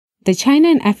The China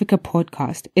in Africa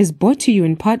podcast is brought to you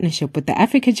in partnership with the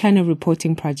Africa-China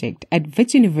Reporting Project at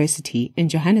Wits University in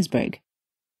Johannesburg.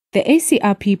 The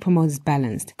ACRP promotes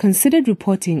balanced, considered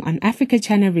reporting on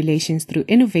Africa-China relations through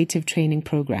innovative training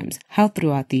programs held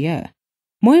throughout the year.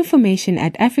 More information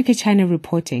at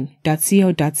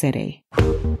africachinareporting.co.za.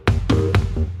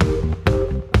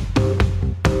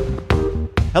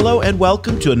 Hello and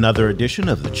welcome to another edition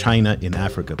of the China in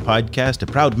Africa podcast, a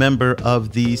proud member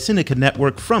of the Sinica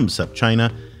Network from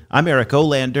SupChina. I'm Eric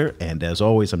Olander, and as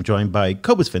always, I'm joined by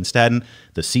Cobus van Staden,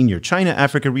 the senior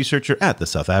China-Africa researcher at the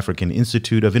South African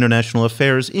Institute of International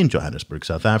Affairs in Johannesburg,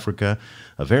 South Africa.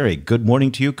 A very good morning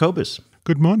to you, Cobus.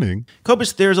 Good morning.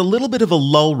 Cobus, there's a little bit of a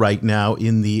lull right now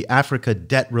in the Africa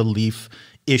debt relief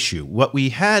issue. What we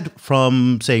had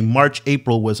from, say, March,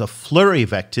 April was a flurry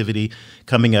of activity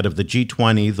coming out of the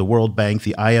G20, the World Bank,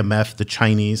 the IMF, the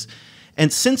Chinese.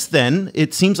 And since then,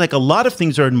 it seems like a lot of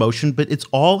things are in motion, but it's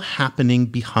all happening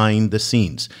behind the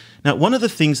scenes. Now, one of the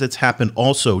things that's happened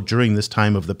also during this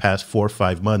time of the past 4 or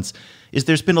 5 months is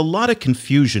there's been a lot of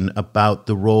confusion about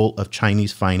the role of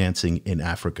Chinese financing in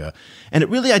Africa. And it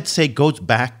really, I'd say, goes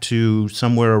back to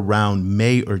somewhere around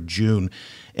May or June.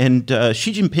 And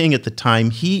Xi Jinping at the time,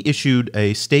 he issued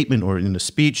a statement, or in a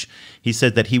speech, he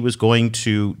said that he was going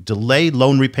to delay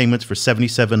loan repayments for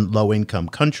 77 low-income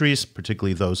countries,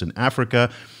 particularly those in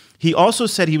Africa. He also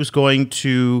said he was going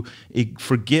to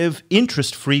forgive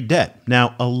interest-free debt.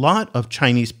 Now, a lot of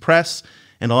Chinese press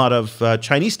and a lot of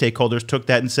Chinese stakeholders took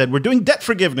that and said, we're doing debt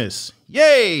forgiveness.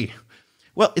 Yay!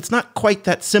 Well, it's not quite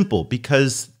that simple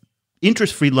because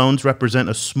interest-free loans represent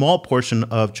a small portion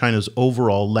of China's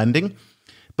overall lending,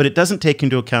 but it doesn't take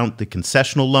into account the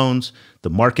concessional loans, the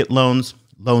market loans,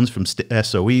 loans from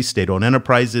SOEs, state-owned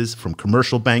enterprises, from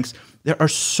commercial banks. There are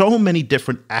so many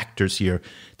different actors here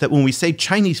that when we say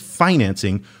Chinese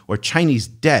financing or Chinese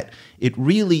debt, it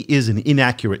really is an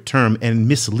inaccurate term and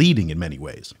misleading in many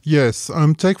ways. Yes.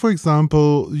 Take, for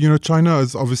example, China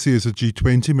is obviously a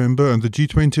G20 member, and the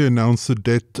G20 announced a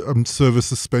debt service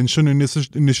suspension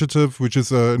initiative, which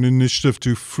is an initiative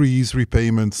to freeze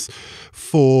repayments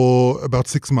for about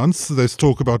 6 months. There's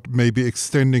talk about maybe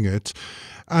extending it.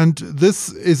 And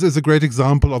this is a great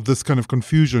example of this kind of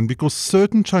confusion because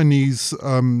certain Chinese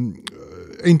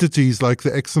entities like the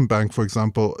Exim Bank, for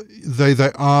example, they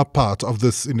are part of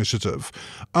this initiative.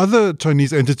 Other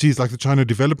Chinese entities like the China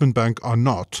Development Bank are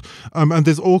not. And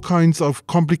there's all kinds of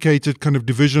complicated kind of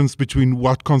divisions between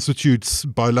what constitutes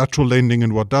bilateral lending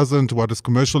and what doesn't, what is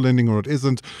commercial lending or what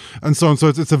isn't, and so on. So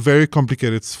it's a very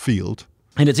complicated field.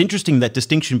 And it's interesting that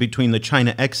distinction between the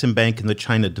China Exim Bank and the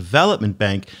China Development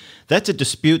Bank. That's a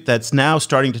dispute that's now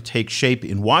starting to take shape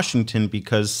in Washington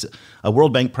because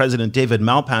World Bank President David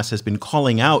Malpass has been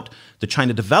calling out the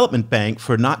China Development Bank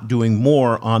for not doing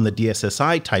more on the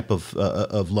DSSI type of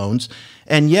loans.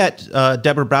 And yet,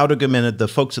 Deborah Browdegum and the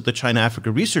folks at the China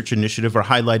Africa Research Initiative are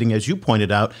highlighting, as you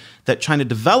pointed out, that China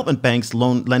Development Bank's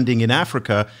loan lending in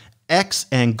Africa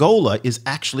ex-Angola is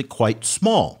actually quite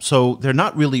small. So they're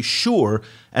not really sure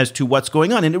as to what's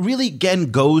going on. And it really,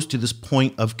 again, goes to this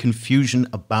point of confusion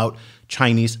about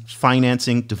Chinese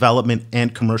financing, development,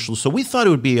 and commercial. So we thought it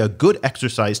would be a good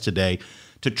exercise today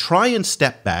to try and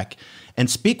step back and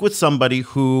speak with somebody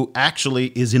who actually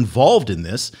is involved in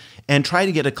this and try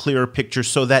to get a clearer picture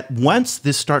so that once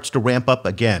this starts to ramp up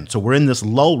again, so we're in this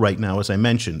lull right now, as I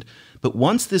mentioned, but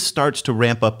once this starts to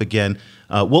ramp up again,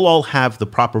 we'll all have the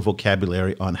proper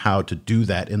vocabulary on how to do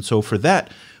that. And so for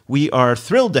that, we are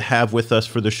thrilled to have with us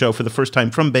for the show for the first time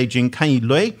from Beijing, Kanyi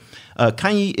Lui.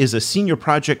 Kanyi is a senior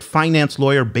project finance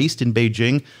lawyer based in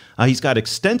Beijing. He's got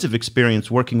extensive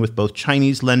experience working with both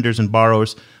Chinese lenders and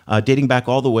borrowers, dating back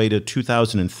all the way to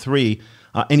 2003.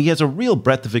 And he has a real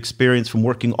breadth of experience from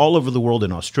working all over the world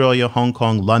in Australia, Hong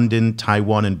Kong, London,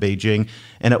 Taiwan, and Beijing.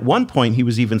 And at one point, he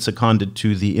was even seconded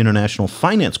to the International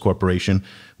Finance Corporation,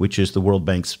 which is the World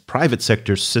Bank's private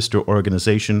sector sister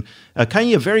organization.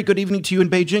 Kanyi, a very good evening to you in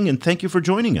Beijing, and thank you for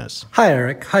joining us. Hi,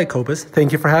 Eric. Hi, Cobus.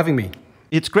 Thank you for having me.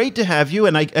 It's great to have you.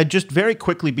 And I just very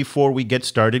quickly before we get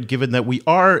started, given that we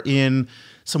are in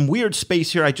some weird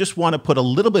space here, I just want to put a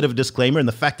little bit of a disclaimer, and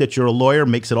the fact that you're a lawyer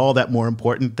makes it all that more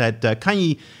important, that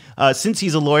Kanyi, since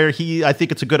he's a lawyer, I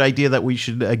think it's a good idea that we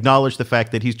should acknowledge the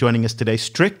fact that he's joining us today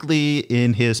strictly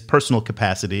in his personal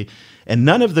capacity, and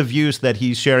none of the views that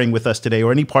he's sharing with us today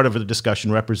or any part of the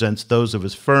discussion represents those of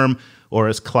his firm or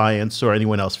his clients or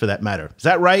anyone else for that matter. Is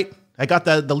that right? I got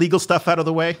the legal stuff out of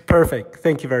the way? Perfect.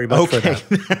 Thank you very much for that.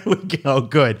 There we go.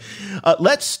 Good.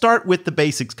 Let's start with the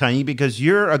basics, Kanyi, because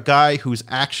you're a guy who's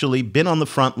actually been on the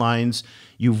front lines.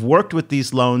 You've worked with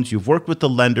these loans. You've worked with the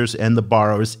lenders and the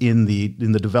borrowers in the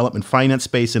development finance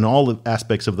space and all the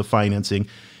aspects of the financing.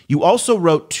 You also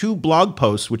wrote 2 blog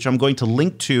posts, which I'm going to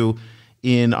link to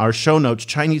in our show notes: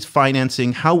 Chinese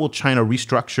financing, how will China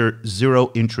restructure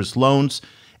zero-interest loans?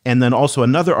 And then also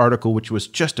another article, which was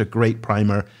just a great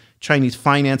primer, Chinese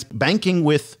finance, banking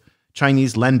with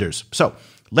Chinese lenders. So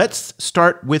let's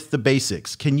start with the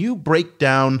basics. Can you break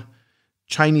down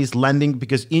Chinese lending?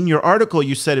 Because in your article,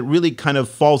 you said it really kind of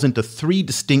falls into 3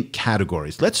 distinct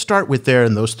categories. Let's start with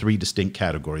those 3 distinct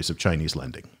categories of Chinese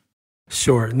lending.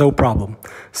 Sure, no problem.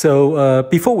 So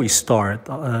before we start,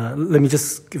 let me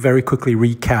just very quickly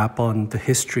recap on the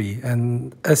history.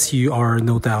 And as you are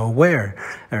no doubt aware,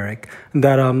 Eric,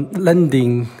 that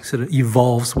lending sort of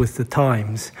evolves with the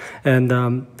times. And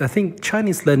I think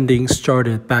Chinese lending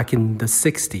started back in the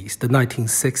 60s, the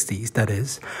 1960s, that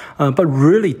is, but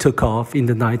really took off in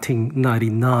the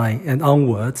 1999 and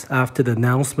onwards after the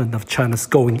announcement of China's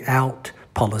going out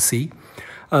policy.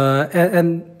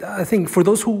 And I think for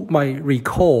those who might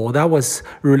recall, that was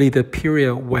really the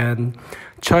period when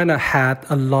China had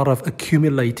a lot of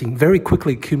very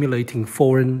quickly accumulating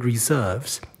foreign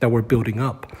reserves that were building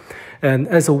up. And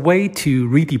as a way to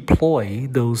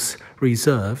redeploy those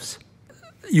reserves,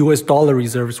 US dollar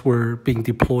reserves were being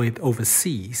deployed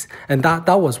overseas. And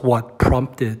that was what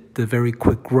prompted the very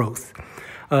quick growth.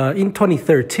 In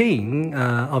 2013,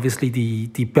 obviously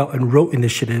the Belt and Road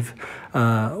Initiative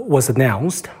was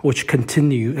announced, which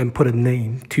continued and put a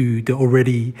name to the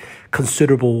already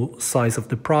considerable size of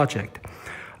the project.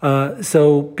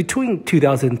 So between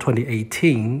 2000 and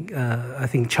 2018, I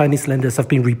think Chinese lenders have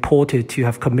been reported to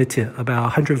have committed about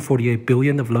 148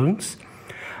 billion of loans,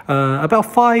 about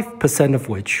 5% of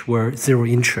which were zero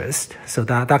interest. So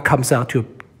that comes out to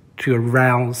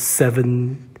around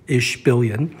 7-ish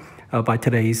billion. By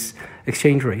today's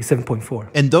exchange rate, 7.4.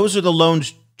 And those are the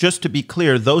loans, just to be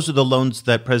clear, those are the loans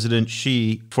that President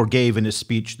Xi forgave in his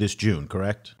speech this June,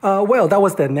 correct? Well, that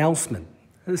was the announcement.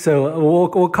 So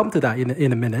we'll come to that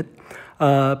in a minute.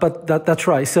 But that's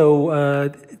right. So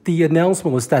the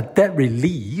announcement was that debt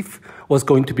relief was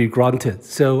going to be granted.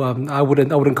 So I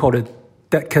wouldn't call it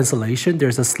debt cancellation.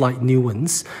 There's a slight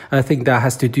nuance. I think that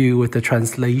has to do with the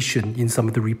translation in some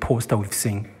of the reports that we've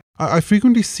seen. I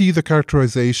frequently see the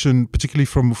characterization, particularly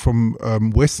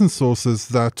from Western sources,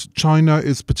 that China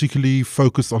is particularly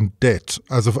focused on debt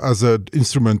as an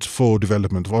instrument for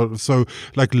development, so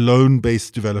like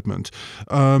loan-based development.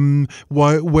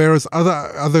 Whereas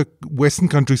other Western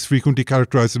countries frequently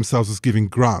characterize themselves as giving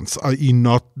grants, i.e.,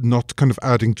 not kind of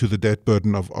adding to the debt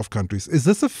burden of countries. Is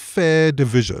this a fair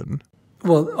division?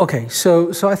 Well, okay.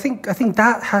 So I think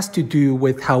that has to do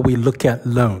with how we look at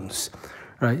loans.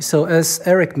 Right. So as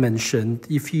Eric mentioned,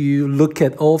 if you look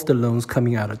at all of the loans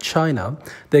coming out of China,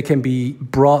 they can be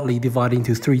broadly divided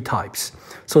into 3 types.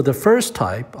 So the first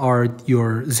type are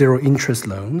your zero interest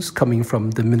loans coming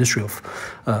from the Ministry of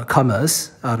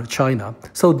Commerce out of China.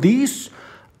 So these,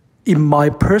 in my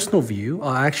personal view,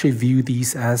 I actually view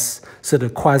these as sort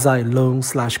of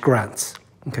quasi-loan/grants.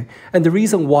 Okay. And the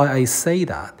reason why I say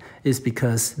that is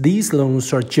because these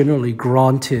loans are generally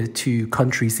granted to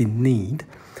countries in need,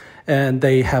 and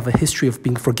they have a history of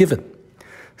being forgiven.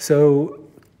 So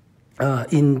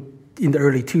in the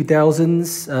early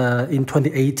 2000s, in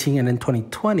 2018 and in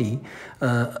 2020,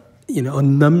 a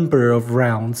number of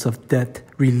rounds of debt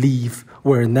relief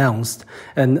were announced,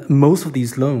 and most of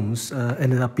these loans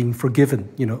ended up being forgiven,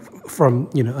 from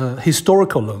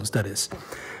historical loans, that is.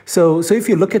 So if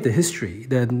you look at the history,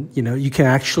 then you can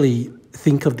actually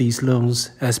think of these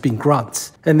loans as being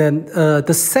grants. And then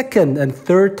the second and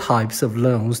third types of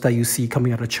loans that you see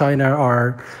coming out of China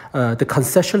are the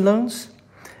concession loans.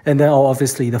 And then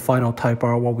obviously the final type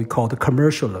are what we call the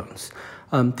commercial loans.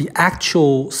 The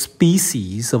actual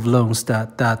species of loans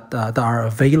that are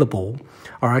available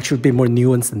are actually a bit more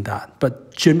nuanced than that.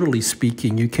 But generally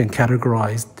speaking, you can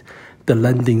categorize the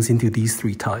lendings into these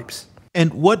 3 types.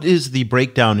 And what is the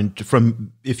breakdown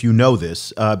from, if you know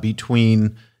this,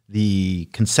 between the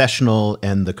concessional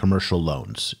and the commercial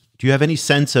loans? Do you have any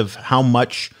sense of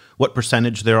what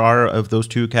percentage there are of those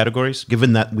 2 categories,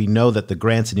 given that we know that the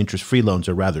grants and interest-free loans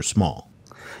are rather small?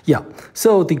 Yeah.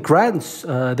 So the grants,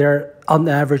 they're on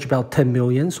average about 10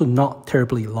 million, so not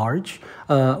terribly large.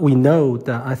 We know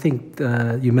that, I think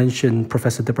you mentioned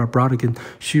Professor Deborah Brodigan,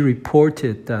 she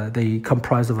reported that they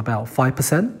comprise of about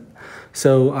 5%.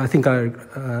 So I think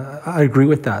I agree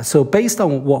with that. So based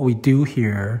on what we do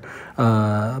here,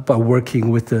 by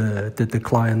working with the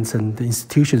clients and the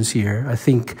institutions here, I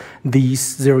think these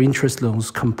zero interest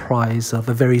loans comprise of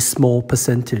a very small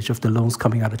percentage of the loans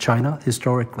coming out of China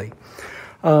historically.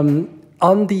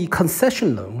 On the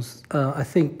concession loans, I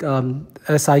think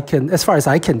as far as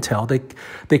I can tell,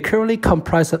 they currently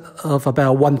comprise of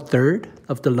about 1/3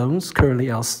 of the loans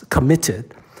currently are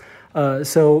committed.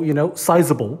 So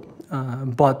sizable,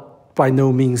 but by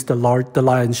no means the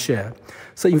lion's share.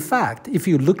 So in fact, if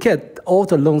you look at all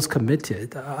the loans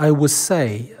committed, I would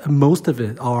say most of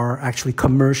it are actually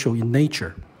commercial in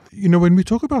nature. When we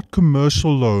talk about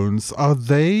commercial loans, are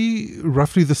they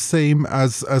roughly the same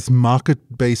as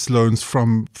market-based loans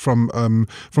from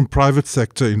private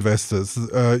sector investors,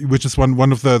 which is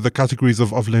one of the categories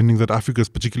of lending that Africa is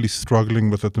particularly struggling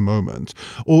with at the moment,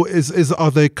 or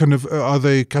are they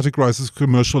categorized as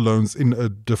commercial loans in a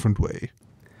different way?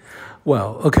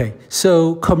 Well, okay.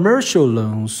 So commercial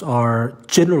loans are,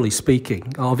 generally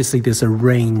speaking, obviously there's a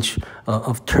range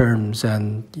of terms,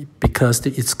 and because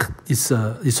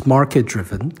it's market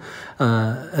driven,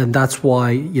 and that's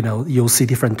why you'll see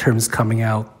different terms coming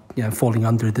out, falling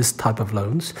under this type of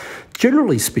loans.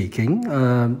 Generally speaking,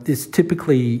 it's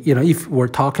typically if we're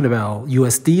talking about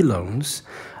USD loans,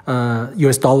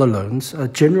 US dollar loans,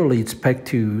 generally it's pegged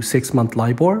to 6-month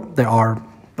LIBOR. There are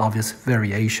obvious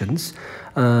variations.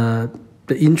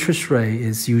 The interest rate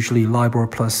is usually LIBOR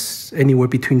plus anywhere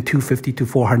between 250 to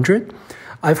 400.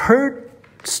 I've heard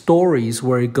stories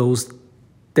where it goes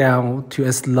down to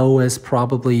as low as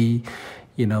probably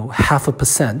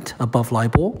 0.5% above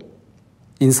LIBOR.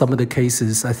 In some of the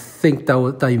cases, I think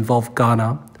that involved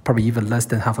Ghana, probably even less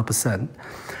than 0.5%.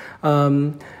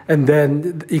 And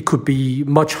then it could be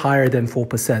much higher than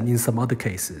 4% in some other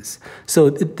cases.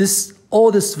 So all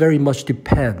this very much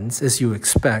depends, as you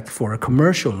expect for a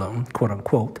commercial loan, quote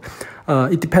unquote.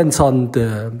 It depends on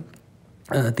the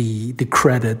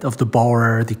credit of the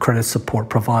borrower, the credit support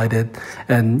provided,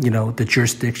 and the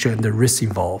jurisdiction, the risks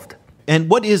involved. And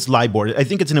what is LIBOR? I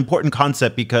think it's an important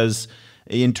concept because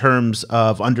in terms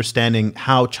of understanding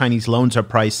how Chinese loans are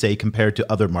priced, say, compared to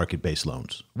other market-based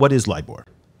loans. What is LIBOR?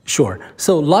 Sure.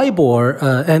 So LIBOR,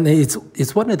 and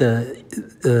it's one of the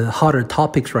hotter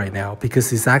topics right now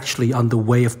because it's actually on the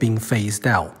way of being phased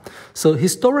out. So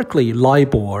historically,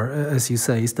 LIBOR, as you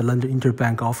say, is the lender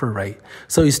interbank offer rate.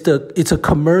 So it's a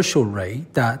commercial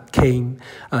rate that came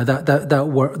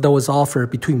that was offered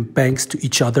between banks to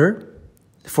each other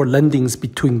for lendings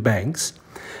between banks,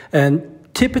 and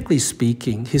typically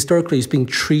speaking, historically, it's being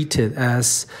treated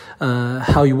as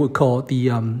how you would call the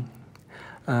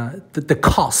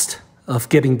cost of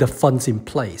getting the funds in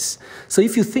place. So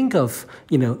if you think of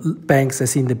banks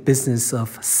as in the business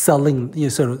of selling,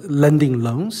 sort of lending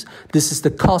loans, this is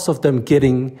the cost of them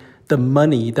getting the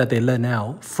money that they lend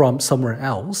out from somewhere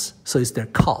else. So it's their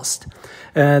cost.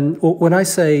 And when I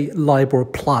say LIBOR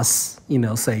plus,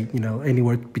 say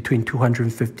anywhere between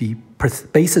 250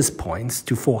 basis points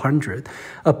to 400,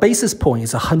 a basis point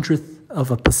is 1/100th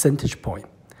of a percentage point.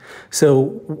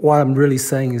 So what I'm really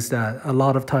saying is that a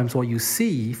lot of times what you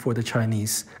see for the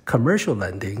Chinese commercial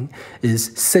lending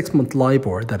is 6-month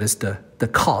LIBOR, that is the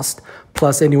cost,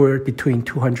 plus anywhere between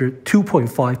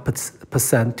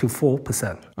 2.5% to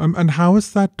 4%. And how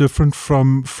is that different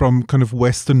from kind of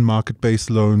Western market-based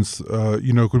loans,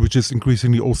 which is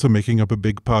increasingly also making up a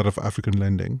big part of African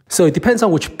lending? So it depends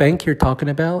on which bank you're talking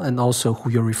about and also who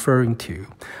you're referring to.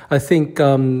 I think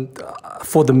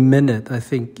for the minute, I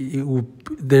think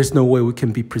there's no way we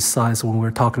can be precise when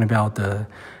we're talking about the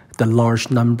large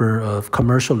number of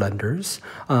commercial lenders.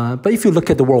 But if you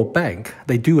look at the World Bank,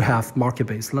 they do have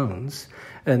market-based loans,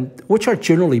 and which are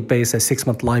generally based at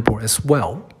 6-month LIBOR as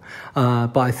well.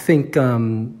 But I think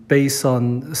based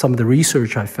on some of the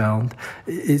research I found,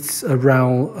 it's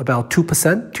around about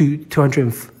 2% to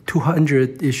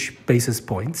 200-ish basis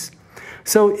points.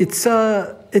 So it's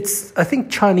I think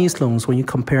Chinese loans, when you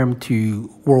compare them to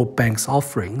World Bank's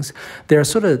offerings, they're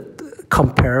sort of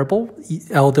comparable,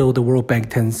 although the World Bank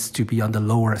tends to be on the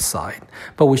lower side.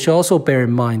 But we should also bear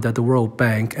in mind that the World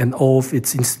Bank and all of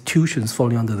its institutions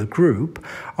falling under the group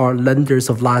are lenders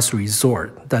of last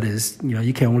resort. That is,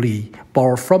 you can only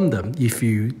borrow from them if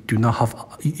you do not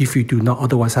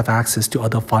otherwise have access to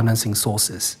other financing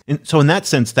sources. So in that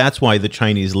sense, that's why the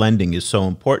Chinese lending is so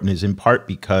important, is in part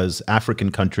because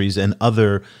African countries and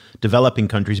other developing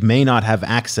countries may not have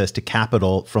access to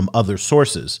capital from other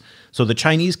sources. So the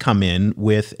Chinese come in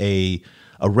with a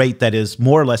rate that is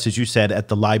more or less, as you said, at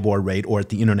the LIBOR rate or at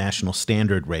the international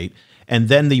standard rate. And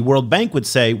then the World Bank would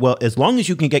say, well, as long as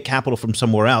you can get capital from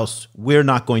somewhere else, we're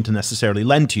not going to necessarily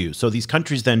lend to you. So these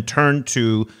countries then turn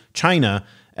to China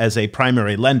as a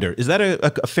primary lender. Is that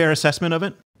a fair assessment of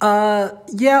it?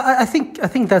 I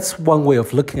think that's one way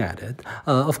of looking at it.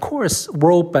 Of course,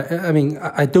 World Bank. I mean,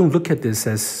 I don't look at this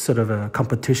as sort of a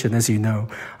competition, as you know.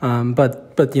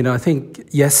 But I think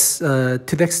yes, to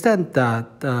the extent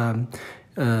that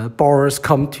borrowers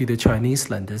come to the Chinese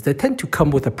lenders, they tend to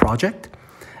come with a project.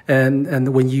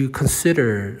 And when you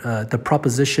consider the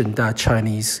proposition that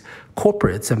Chinese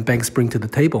corporates and banks bring to the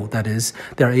table, that is,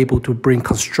 they're able to bring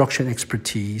construction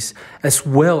expertise as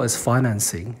well as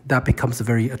financing, that becomes a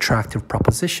very attractive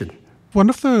proposition. One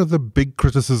of the big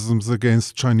criticisms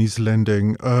against Chinese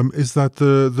lending is that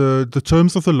the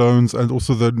terms of the loans and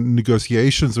also the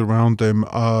negotiations around them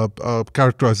are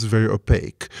characterized as very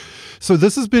opaque. So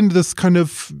this has been this kind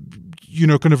of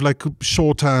like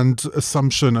shorthand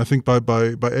assumption, I think,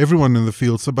 by everyone in the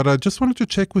field. So, but I just wanted to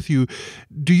check with you,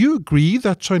 do you agree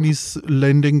that Chinese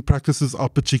lending practices are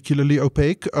particularly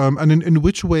opaque? And in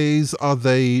which ways are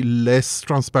they less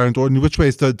transparent, or in which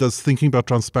ways does thinking about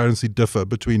transparency differ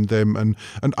between them and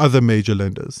other major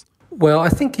lenders? Well, I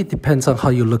think it depends on how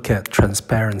you look at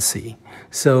transparency.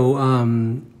 So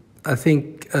I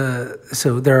think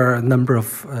so there are a number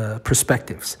of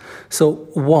perspectives. So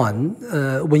one,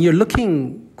 when you're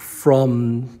looking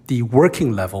from the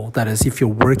working level, that is, if you're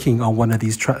working on one of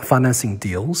these financing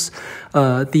deals,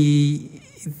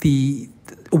 the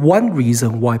one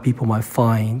reason why people might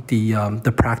find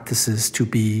the practices to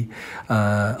be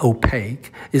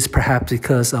opaque is perhaps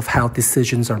because of how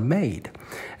decisions are made.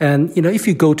 And if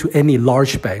you go to any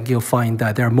large bank, you'll find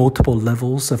that there are multiple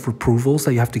levels of approvals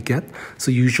that you have to get.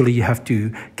 So usually you have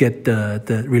to get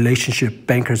the relationship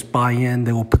bankers buy-in.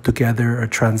 They will put together a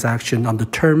transaction on the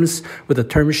terms with a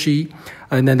term sheet,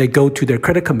 and then they go to their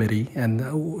credit committee and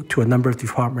to a number of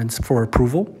departments for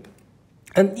approval.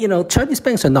 And Chinese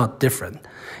banks are not different.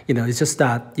 It's just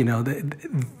that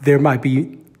there might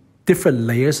be different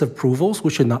layers of approvals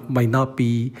which might not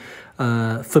be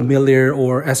familiar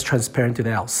or as transparent to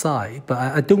the outside. But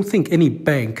I don't think any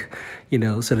bank,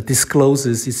 sort of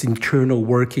discloses its internal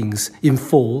workings in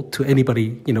full to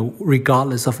anybody,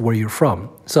 regardless of where you're from.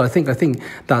 So I think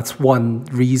that's one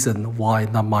reason why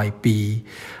that might be.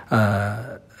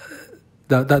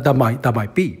 That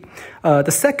might be.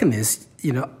 The second is,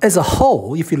 as a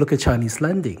whole, if you look at Chinese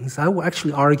lendings, I would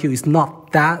actually argue it's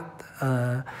not that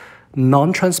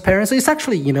non-transparent. So it's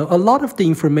actually, a lot of the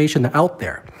information out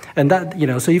there. And that,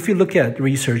 so if you look at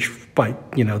research by,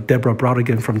 Deborah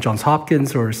Brodigan from Johns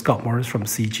Hopkins or Scott Morris from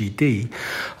CGD,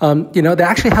 they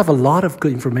actually have a lot of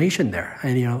good information there.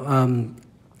 And,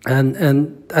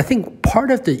 and I think part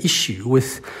of the issue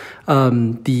with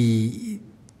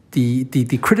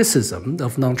the criticism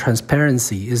of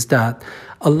non-transparency is that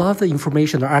a lot of the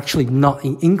information are actually not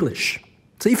in English.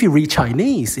 So if you read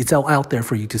Chinese, it's all out there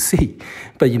for you to see.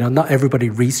 But, not everybody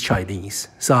reads Chinese.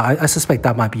 So I suspect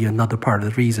that might be another part of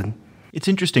the reason. It's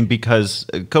interesting because,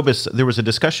 Cobus, there was a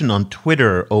discussion on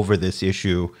Twitter over this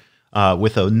issue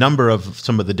with a number of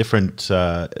some of the different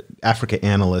Africa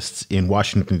analysts in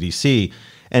Washington, D.C.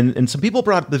 And some people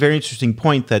brought up the very interesting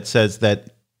point that says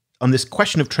that on this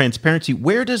question of transparency,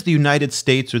 where does the United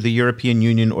States or the European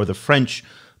Union or the French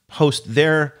post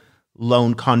their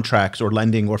loan contracts or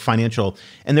lending or financial?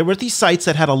 And there were these sites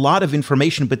that had a lot of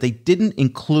information, but they didn't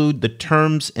include the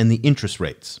terms and the interest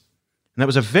rates. And that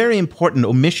was a very important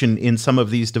omission in some of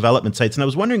these development sites. And I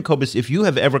was wondering, Cobus, if you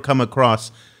have ever come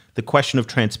across the question of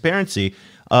transparency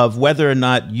of whether or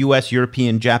not U.S.,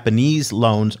 European, Japanese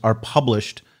loans are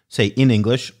published, say, in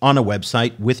English on a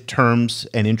website with terms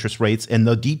and interest rates and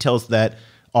the details that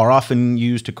are often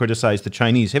used to criticize the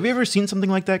Chinese. Have you ever seen something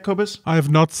like that, Cobus? I have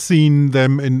not seen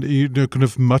them in kind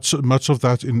of much of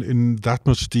that in that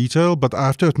much detail. But I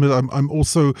have to admit, I'm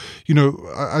also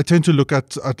I tend to look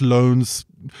at loans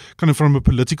kind of from a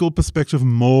political perspective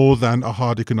more than a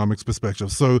hard economics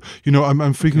perspective. So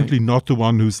I'm frequently not the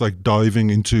one who's like diving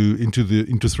into the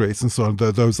interest rates and so on.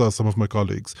 Those are some of my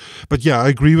colleagues. But yeah, I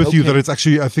agree with you that it's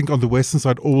actually, I think, on the Western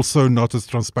side also not as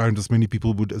transparent as many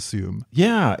people would assume.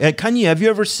 Yeah, Kanyi, have you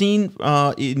ever seen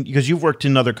because you've worked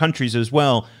in other countries as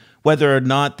well, whether or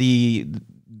not the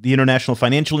international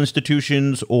financial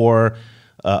institutions or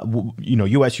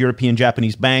U.S., European,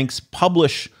 Japanese banks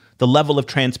publish the level of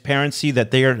transparency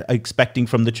that they are expecting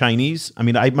from the Chinese? I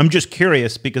mean, I'm just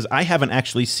curious because I haven't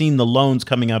actually seen the loans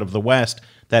coming out of the West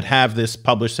that have this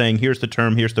published saying, here's the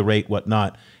term, here's the rate,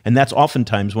 whatnot. And that's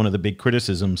oftentimes one of the big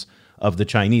criticisms of the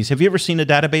Chinese. Have you ever seen a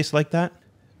database like that?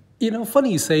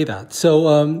 Funny you say that.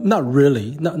 So not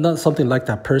really, not something like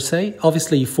that per se.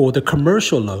 Obviously, for the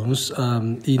commercial loans,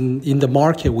 in the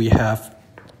market we have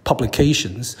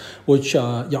publications which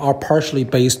are partially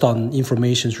based on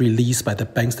information released by the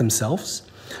banks themselves.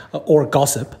 or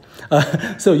gossip.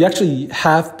 So you actually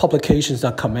have publications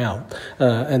that come out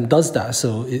and does that.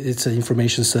 So it's an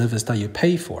information service that you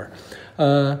pay for.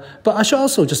 But I should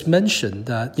also just mention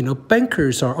that,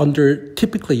 bankers are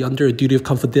typically under a duty of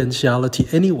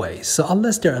confidentiality anyway. So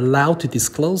unless they're allowed to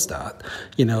disclose that,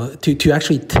 to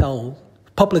actually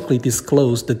publicly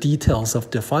disclose the details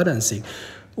of their financing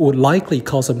would likely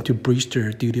cause them to breach their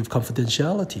duty of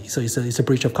confidentiality. So it's a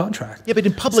breach of contract. Yeah, but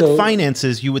in public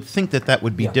finances, you would think that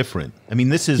would be different. I mean,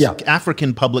 this is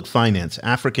African public finance,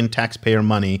 African taxpayer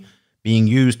money being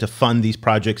used to fund these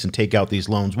projects and take out these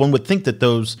loans. One would think that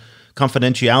those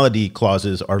confidentiality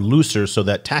clauses are looser so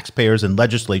that taxpayers and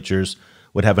legislatures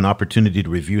would have an opportunity to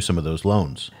review some of those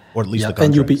loans, or at least the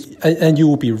contracts. And you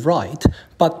will be right,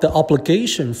 but the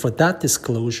obligation for that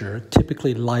disclosure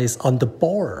typically lies on the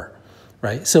borrower.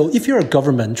 Right. So if you're a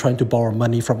government trying to borrow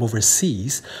money from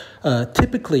overseas,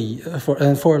 typically for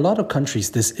a lot of countries,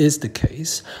 this is the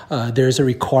case. There is a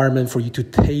requirement for you to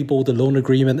table the loan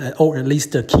agreement or at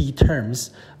least the key terms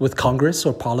with Congress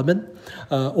or Parliament,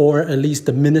 or at least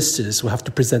the ministers will have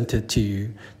to present it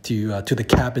to the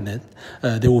cabinet.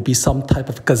 There will be some type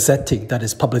of gazetting, that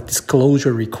is public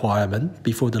disclosure requirement,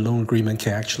 before the loan agreement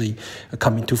can actually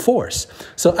come into force.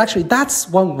 So actually, that's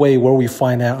one way where we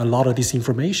find out a lot of this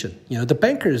information. The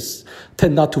bankers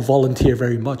tend not to volunteer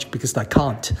very much because they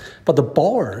can't. But the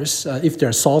borrowers, if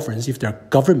they're sovereigns, if they're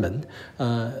government,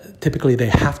 typically they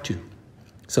have to.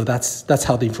 So that's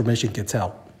how the information gets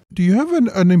out. Do you have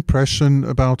an impression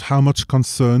about how much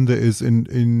concern there is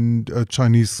in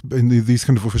these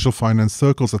kind of official finance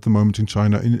circles at the moment in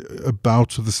China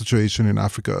about the situation in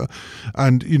Africa?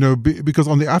 And because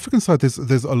on the African side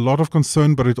there's a lot of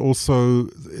concern, but it also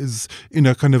is in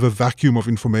a kind of a vacuum of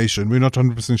information. We're not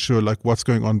 100% sure what's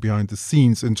going on behind the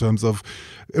scenes in terms of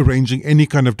arranging any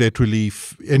kind of debt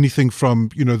relief, anything from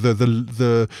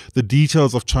the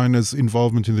details of China's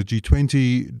involvement in the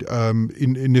G20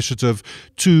 initiative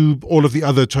to all of the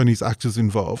other Chinese actors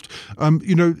involved.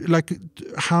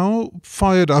 How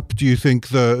fired up do you think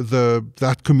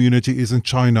that community is in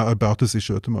China about this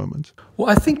issue at the moment? Well,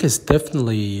 I think it's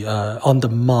definitely on the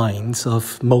minds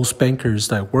of most bankers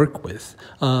that I work with.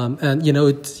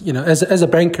 As a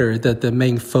banker, that the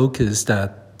main focus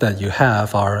that you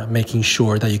have are making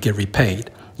sure that you get repaid.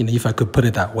 If I could put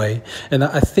it that way. And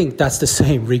I think that's the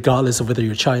same regardless of whether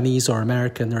you're Chinese or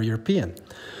American or European.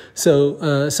 So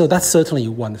that's certainly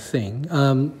one thing.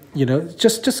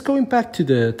 Just going back to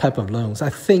the type of loans, I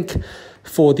think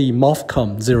for the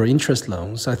MOFCOM zero interest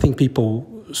loans, I think people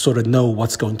sort of know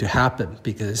what's going to happen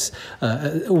because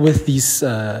with these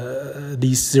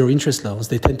zero interest loans,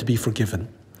 they tend to be forgiven.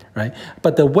 Right?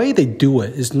 But the way they do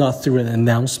it is not through an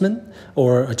announcement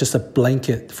or just a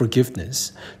blanket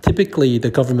forgiveness. Typically, the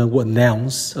government will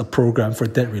announce a program for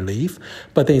debt relief,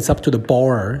 but then it's up to the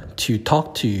borrower to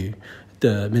talk to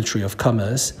the Ministry of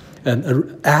Commerce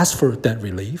and ask for debt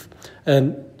relief.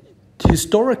 And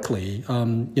historically,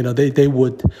 they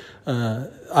would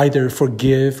either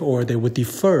forgive or they would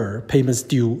defer payments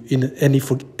due in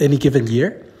any given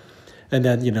year. And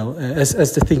then,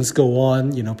 as the things go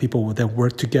on, people will then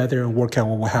work together and work out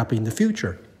what will happen in the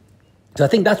future. So I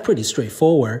think that's pretty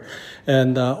straightforward.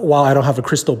 And while I don't have a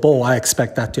crystal ball, I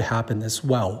expect that to happen as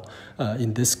well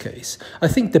in this case. I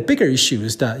think the bigger issue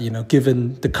is that,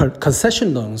 given the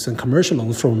concession loans and commercial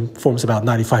loans forms about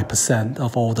 95%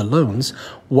 of all the loans,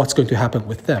 what's going to happen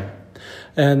with them?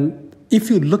 And if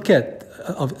you look at,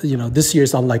 this year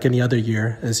is unlike any other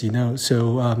year, as you know.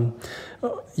 So,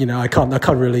 I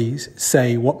can't really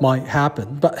say what might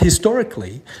happen. But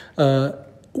historically,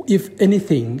 if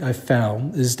anything I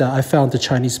found the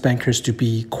Chinese bankers to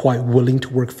be quite willing to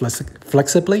work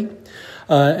flexibly.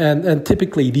 And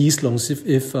typically these loans,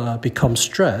 if become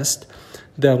stressed,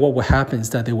 then what will happen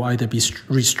is that they will either be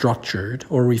restructured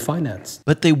or refinanced.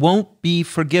 But they won't be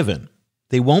forgiven.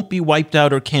 They won't be wiped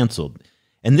out or canceled.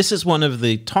 And this is one of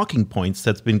the talking points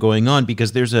that's been going on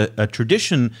because there's a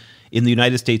tradition in the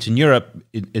United States and Europe,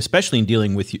 especially in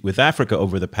dealing with Africa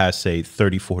over the past, say,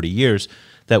 30, 40 years,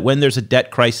 that when there's a debt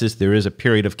crisis, there is a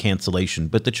period of cancellation.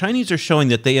 But the Chinese are showing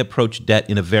that they approach debt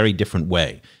in a very different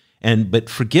way. But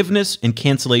forgiveness and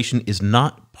cancellation is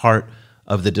not part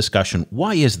of the discussion.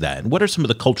 Why is that? And what are some of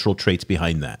the cultural traits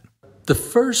behind that? The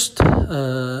first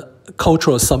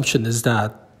cultural assumption is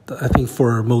that, I think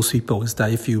for most people, is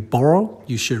that if you borrow,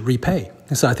 you should repay.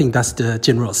 So I think that's the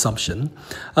general assumption.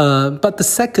 But the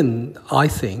second, I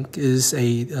think, is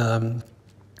a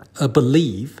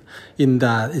believe in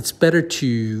that it's better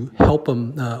to help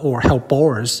them or help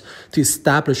borrowers to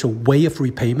establish a way of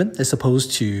repayment as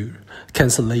opposed to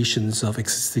cancellations of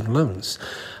existing loans.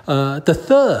 The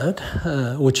third,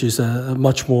 which is a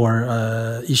much more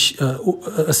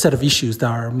a set of issues that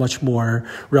are much more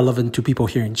relevant to people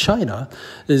here in China,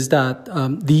 is that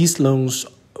these loans,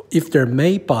 if they're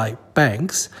made by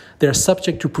banks, they're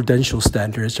subject to prudential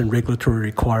standards and regulatory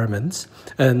requirements,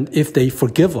 and if they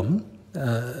forgive them,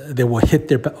 they will hit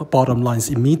their bottom lines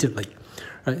immediately.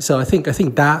 Right? So I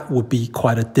think that would be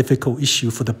quite a difficult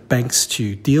issue for the banks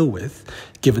to deal with,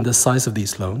 given the size of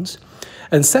these loans.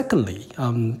 And secondly,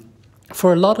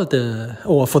 for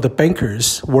the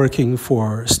bankers working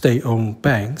for state-owned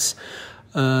banks,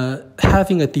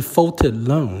 having a defaulted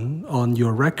loan on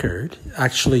your record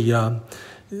actually,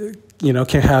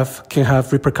 can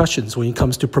have repercussions when it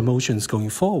comes to promotions going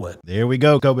forward. There we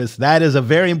go, Cobus. That is a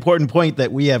very important point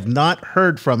that we have not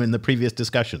heard from in the previous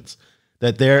discussions.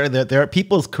 That there are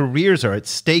people's careers are at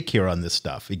stake here on this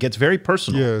stuff. It gets very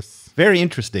personal. Yes. Very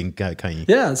interesting, Kanyi.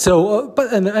 Yeah. So,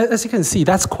 and as you can see,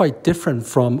 that's quite different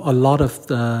from a lot of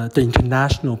the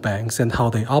international banks and how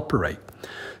they operate.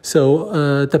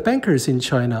 So, the bankers in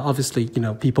China, obviously,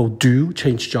 people do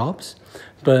change jobs,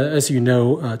 but as you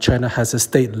know, China has a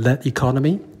state-led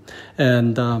economy,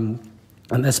 and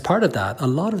as part of that, a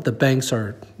lot of the banks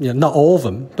are, not all of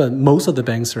them, but most of the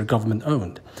banks are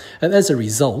government-owned. And as a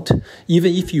result,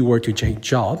 even if you were to change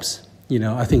jobs,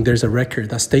 I think there's a record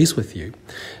that stays with you.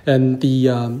 And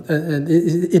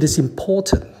it is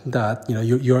important that,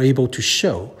 you're able to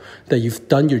show that you've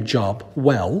done your job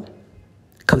well,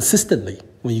 consistently,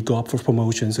 when you go up for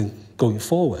promotions and going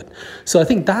forward. So I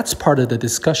think that's part of the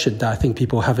discussion that I think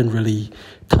people haven't really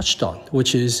touched on,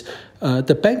 which is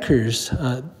the bankers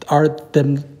are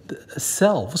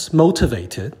themselves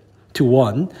motivated to,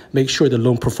 one, make sure the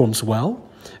loan performs well,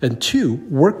 and two,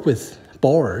 work with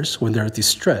borrowers when they're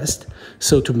distressed,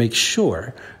 so to make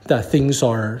sure that things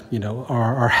are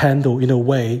handled in a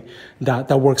way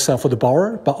that works out for the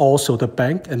borrower, but also the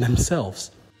bank and themselves.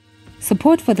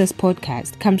 Support for this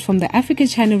podcast comes from the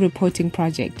Africa-China Reporting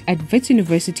Project at Wits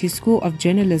University School of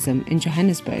Journalism in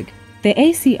Johannesburg. The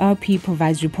ACRP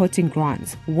provides reporting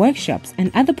grants, workshops,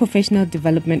 and other professional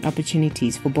development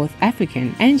opportunities for both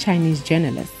African and Chinese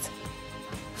journalists.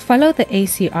 Follow the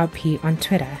ACRP on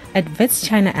Twitter at Wits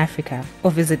China Africa or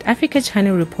visit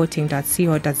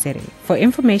africachinareporting.co.za for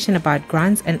information about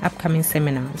grants and upcoming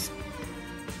seminars.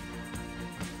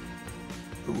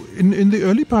 In the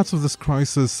early parts of this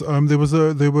crisis,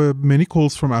 there were many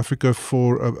calls from Africa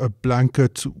for a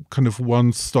blanket kind of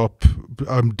one-stop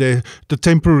the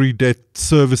temporary debt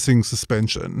servicing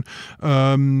suspension.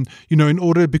 In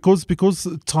order because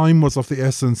time was of the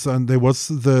essence, and there was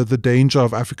the danger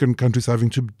of African countries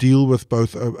having to deal with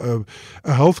both a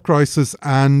health crisis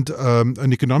and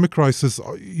an economic crisis.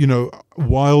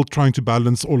 While trying to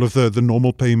balance all of the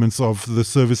normal payments of the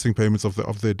servicing payments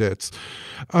of their debts.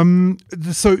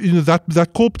 So that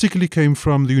call particularly came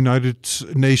from the United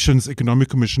Nations Economic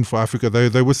Commission for Africa.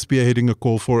 They were spearheading a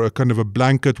call for a kind of a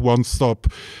blanket one-stop,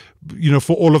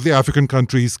 for all of the African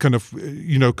countries, kind of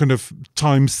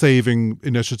time-saving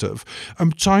initiative.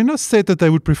 China said that they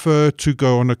would prefer to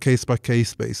go on a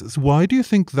case-by-case basis. Why do you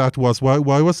think that was? Why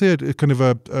was there kind of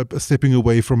a stepping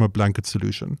away from a blanket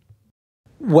solution?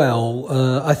 Well,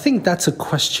 I think that's a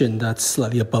question that's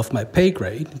slightly above my pay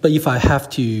grade. But if I have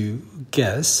to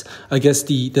guess, I guess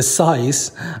the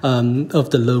size of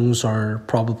the loans are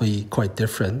probably quite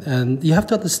different. And you have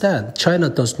to understand, China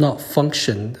does not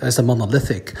function as a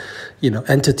monolithic,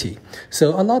 entity.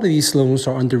 So a lot of these loans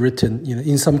are underwritten,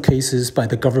 in some cases by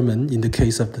the government, in the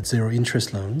case of the zero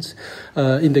interest loans.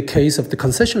 In the case of the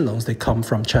concession loans, they come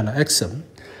from China Exim.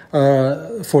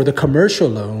 For the commercial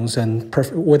loans, and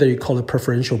whether you call it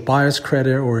preferential buyer's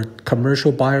credit or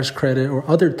commercial buyer's credit or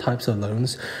other types of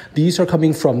loans, these are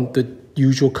coming from the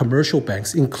usual commercial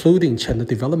banks, including China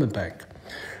Development Bank.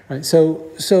 Right?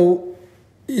 So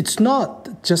it's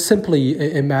not just simply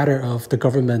a matter of the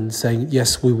government saying,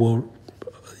 yes, we will,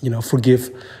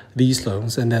 forgive these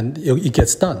loans, and then it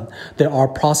gets done. There are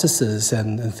processes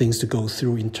and things to go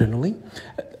through internally.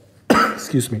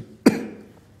 Excuse me.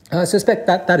 I suspect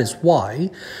that is why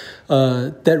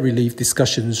debt relief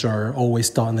discussions are always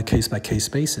done on a case-by-case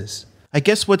basis. I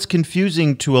guess what's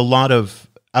confusing to a lot of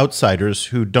outsiders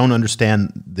who don't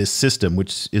understand this system,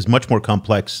 which is much more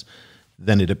complex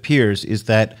than it appears, is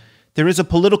that there is a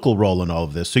political role in all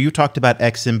of this. So you talked about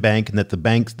Exim Bank and that the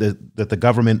banks, that the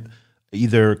government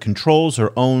either controls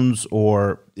or owns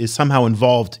or is somehow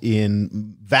involved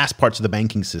in vast parts of the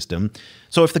banking system.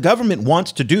 So if the government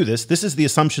wants to do this, this is the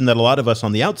assumption that a lot of us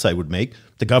on the outside would make,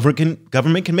 the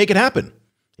government can make it happen.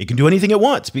 It can do anything it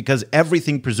wants because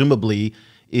everything presumably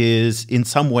is in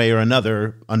some way or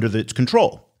another under its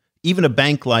control. Even a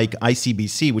bank like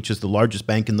ICBC, which is the largest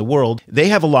bank in the world, they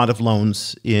have a lot of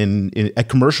loans at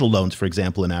commercial loans, for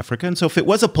example, in Africa. And so if it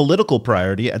was a political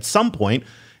priority, at some point,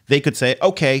 they could say,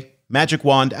 okay, magic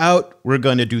wand out, we're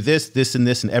going to do this, this, and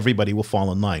this, and everybody will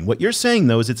fall in line. What you're saying,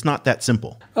 though, is it's not that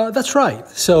simple. That's right.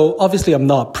 So obviously I'm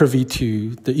not privy to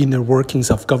the inner workings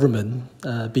of government,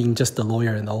 being just a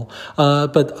lawyer and all.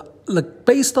 But like,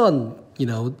 based on,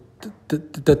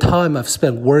 the time I've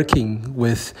spent working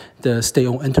with the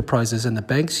state-owned enterprises and the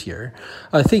banks here,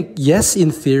 I think, yes,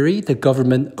 in theory, the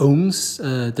government owns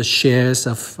the shares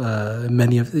of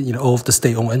many of, all of the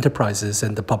state-owned enterprises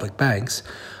and the public banks.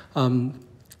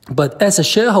 But as a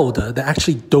shareholder, they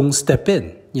actually don't step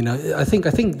in. I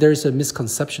think there's a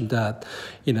misconception that,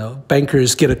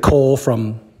 bankers get a call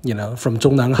from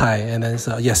Zhongnanhai and then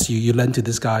say, yes, you lend to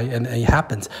this guy and it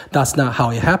happens. That's not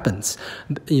how it happens.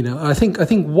 I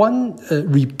think one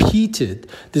repeated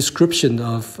description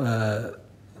of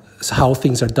how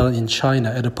things are done in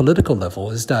China at a political level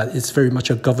is that it's very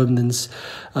much a governance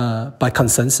by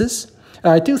consensus.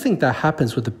 I do think that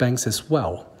happens with the banks as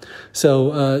well.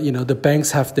 So, the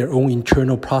banks have their own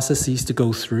internal processes to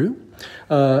go through.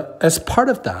 As part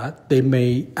of that, they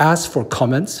may ask for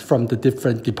comments from the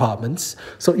different departments.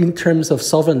 So in terms of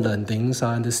sovereign lendings,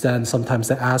 I understand sometimes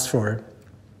they ask for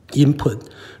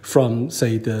input from,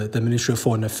 say, the Ministry of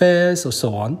Foreign Affairs or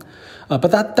so on.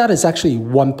 But that is actually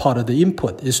one part of the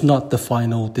input. It's not the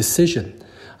final decision.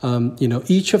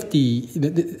 Each of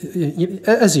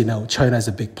as you know, China is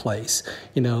a big place.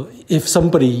 If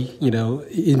somebody,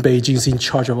 in Beijing is in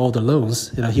charge of all the loans,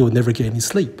 he will never get any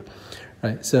sleep,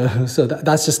 right? So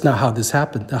that's just not how this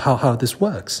happened, how this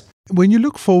works. When you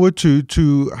look forward to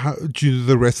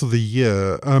the rest of the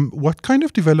year, what kind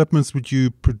of developments would you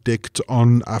predict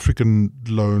on African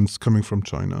loans coming from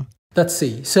China? Let's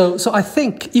see. So I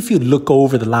think if you look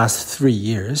over the last 3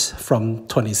 years from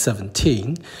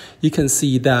 2017, you can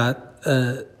see that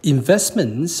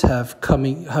investments have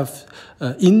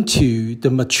into the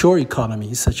mature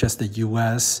economies such as the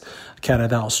US,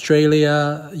 Canada,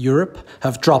 Australia, Europe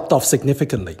have dropped off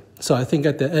significantly. So I think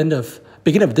at the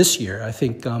beginning of this year, I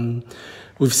think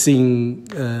we've seen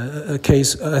a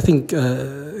case,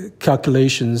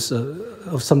 calculations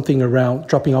of something around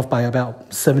dropping off by about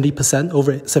 70%,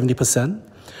 over 70%.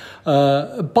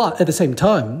 But at the same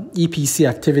time, EPC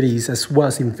activities as well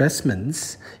as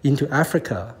investments into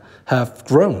Africa have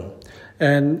grown.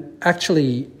 And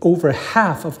actually, over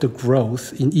half of the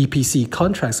growth in EPC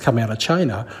contracts coming out of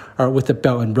China are with the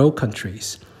Belt and Road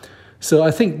countries. So I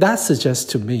think that suggests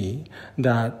to me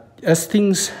that as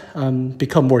things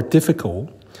become more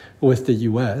difficult with the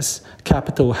US,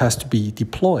 capital has to be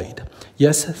deployed.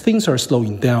 Yes, things are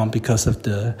slowing down because of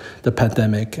the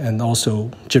pandemic and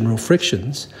also general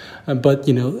frictions. But,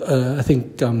 I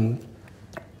think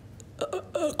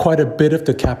quite a bit of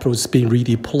the capital is being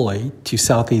redeployed to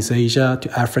Southeast Asia,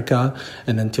 to Africa,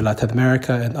 and then to Latin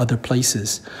America and other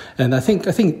places. And I think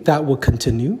that will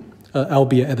continue.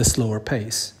 Albeit at a slower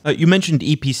pace. You mentioned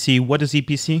EPC. What is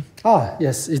EPC?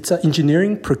 Yes. It's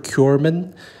engineering,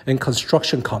 procurement, and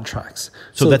construction contracts.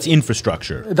 So that's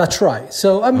infrastructure. That's right.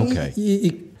 So, I mean, okay.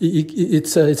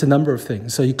 It's a number of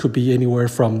things. So it could be anywhere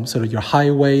from sort of your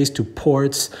highways to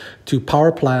ports to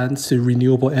power plants to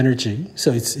renewable energy.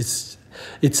 So it's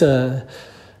an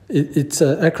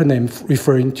acronym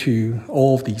referring to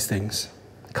all of these things.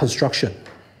 Construction.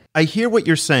 I hear what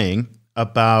you're saying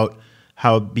about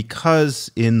how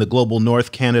because in the global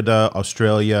north, Canada,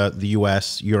 Australia, the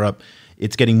US, Europe,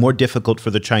 it's getting more difficult for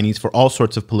the Chinese for all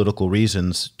sorts of political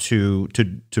reasons to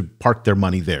park their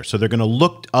money there. So they're going to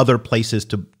look other places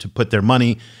to put their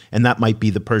money, and that might be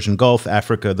the Persian Gulf,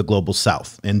 Africa, the global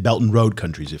south, and Belt and Road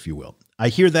countries, if you will. I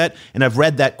hear that, and I've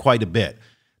read that quite a bit.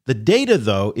 The data,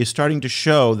 though, is starting to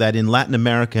show that in Latin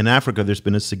America and Africa, there's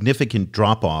been a significant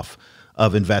drop-off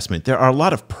of investment. There are a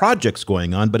lot of projects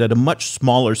going on, but at a much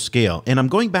smaller scale. And I'm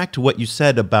going back to what you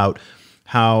said about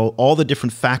how all the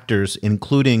different factors,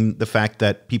 including the fact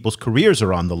that people's careers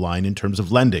are on the line in terms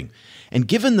of lending. And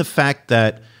given the fact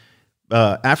that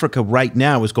Africa right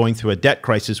now is going through a debt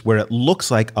crisis where it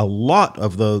looks like a lot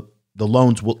of the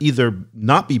loans will either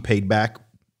not be paid back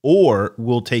or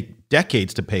will take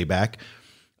decades to pay back,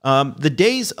 the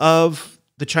days of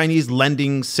the Chinese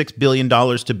lending $6 billion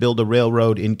to build a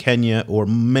railroad in Kenya or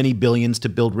many billions to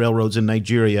build railroads in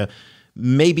Nigeria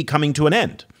may be coming to an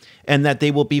end. and that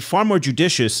they will be far more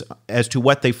judicious as to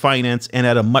what they finance and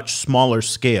at a much smaller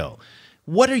scale.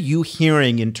 What are you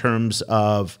hearing in terms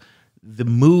of the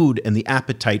mood and the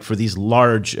appetite for these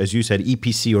large, as you said,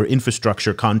 EPC or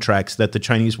infrastructure contracts that the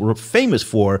Chinese were famous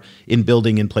for in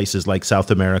building in places like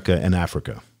South America and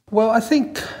Africa? Well, I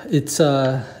think it's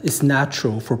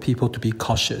natural for people to be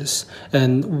cautious.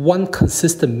 And one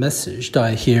consistent message that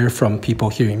I hear from people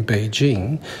here in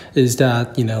Beijing is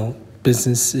that,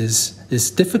 business is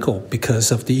difficult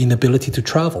because of the inability to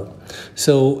travel.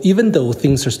 So even though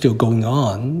things are still going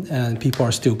on and people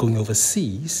are still going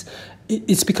overseas,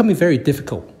 it's becoming very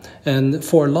difficult. And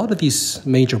for a lot of these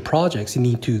major projects, you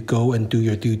need to go and do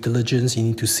your due diligence. You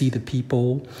need to see the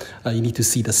people. You need to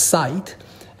see the site.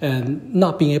 And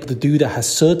not being able to do that has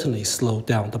certainly slowed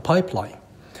down the pipeline.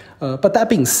 But that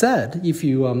being said, if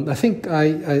you, I think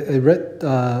I read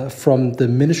from the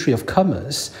Ministry of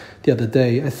Commerce the other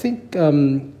day, I think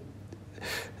the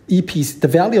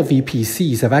value of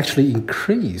EPCs have actually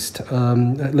increased.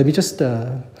 Let me just...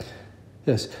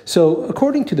 Yes. So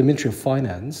according to the Ministry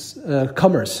of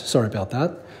Commerce, sorry about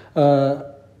that,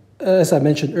 as I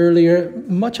mentioned earlier,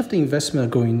 much of the investment are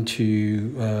going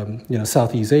to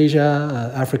Southeast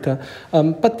Asia, Africa,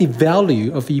 but the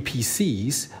value of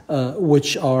EPCs,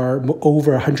 which are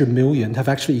over 100 million, have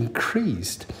actually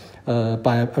increased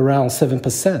by around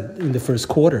 7% in the first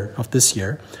quarter of this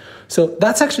year. So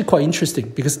that's actually quite interesting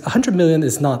because 100 million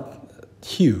is not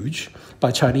huge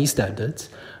by Chinese standards,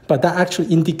 but that actually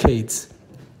indicates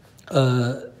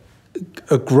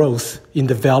a growth in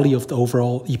the value of the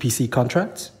overall EPC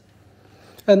contracts.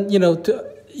 And,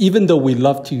 even though we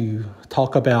love to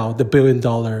talk about the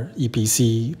billion-dollar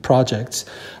EPC projects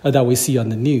that we see on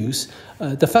the news,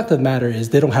 the fact of the matter is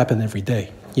they don't happen every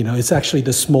day. It's actually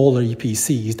the smaller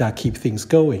EPCs that keep things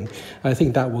going. I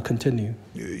think that will continue.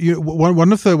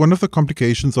 One of the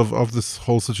complications of this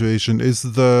whole situation is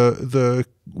the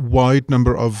wide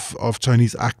number of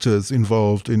Chinese actors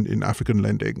involved in African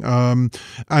lending. And,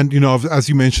 as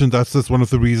you mentioned, that's one of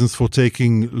the reasons for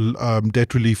taking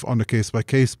debt relief on a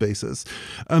case-by-case basis.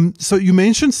 So you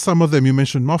mentioned some of them. You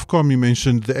mentioned MOFCOM, you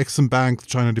mentioned the Exim Bank, the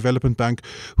China Development Bank.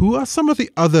 Who are some of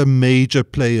the other major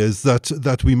players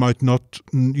that we might not,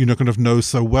 kind of know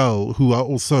so well, who are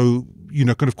also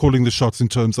kind of calling the shots in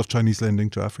terms of Chinese lending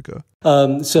to Africa?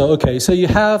 So you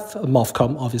have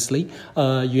MOFCOM, obviously.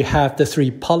 You have the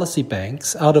three policy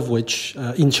banks, out of which,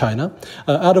 in China,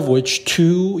 out of which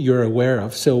two you're aware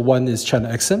of. So one is China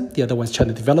Exim, the other one is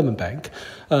China Development Bank.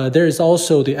 There is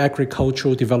also the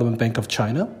Agricultural Development Bank of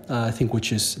China, I think,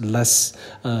 which is less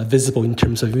visible in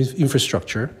terms of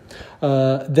infrastructure.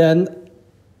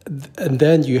 And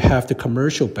then you have the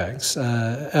commercial banks.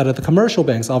 Out of the commercial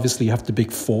banks, obviously you have the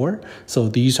big four. So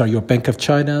these are your Bank of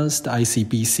China's, the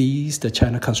ICBCs, the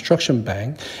China Construction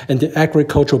Bank, and the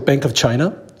Agricultural Bank of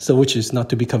China, so which is not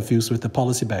to be confused with the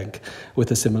Policy Bank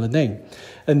with a similar name.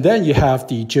 And then you have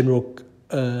the general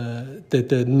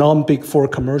the non-big four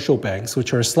commercial banks,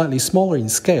 which are slightly smaller in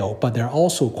scale, but they're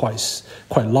also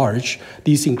quite large.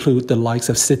 These include the likes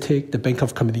of CITIC, the Bank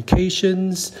of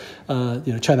Communications,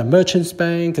 China Merchants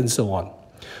Bank, and so on.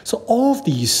 So all of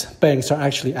these banks are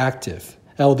actually active,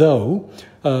 although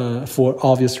for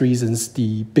obvious reasons,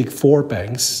 the big four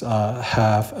banks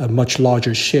have a much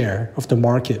larger share of the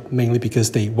market, mainly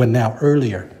because they went out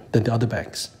earlier than the other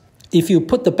banks. If you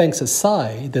put the banks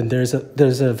aside, then there's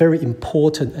a very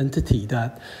important entity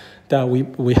that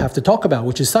we have to talk about,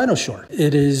 which is Sinosure.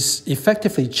 It is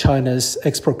effectively China's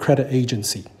export credit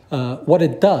agency. What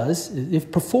it does is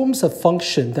it performs a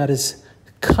function that is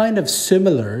kind of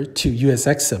similar to US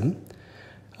Exim,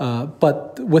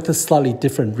 but with a slightly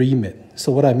different remit.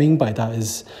 So what I mean by that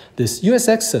is this US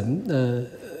Exim,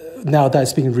 now that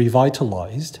it's being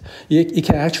revitalized, it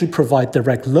can actually provide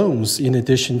direct loans in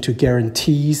addition to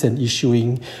guarantees and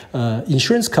issuing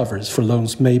insurance covers for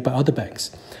loans made by other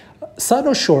banks.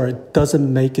 Sinosure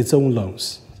doesn't make its own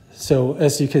loans. So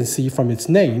as you can see from its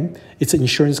name, it's an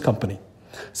insurance company.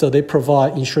 So they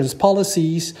provide insurance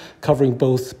policies covering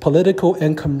both political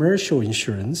and commercial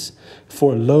insurance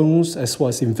for loans as well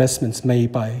as investments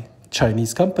made by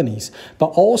Chinese companies, but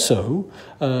also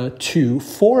to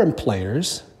foreign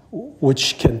players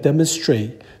which can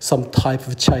demonstrate some type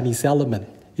of Chinese element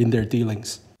in their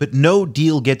dealings. But no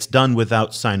deal gets done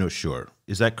without Sinosure.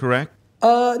 Is that correct?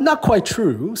 Not quite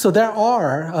true. So there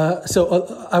are,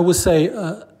 I would say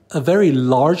a very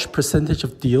large percentage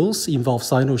of deals involve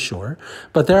Sinosure,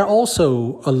 but there are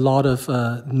also a lot of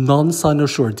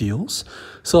non-Sinosure deals.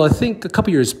 So I think a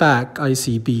couple years back,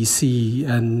 ICBC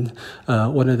and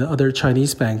one of the other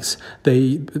Chinese banks,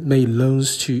 they made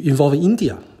loans involving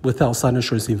India. without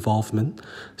signatories' involvement.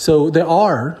 So there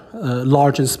are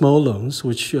large and small loans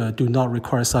which do not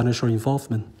require signatory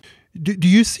involvement. Do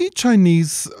you see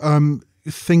Chinese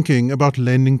thinking about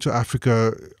lending to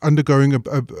Africa undergoing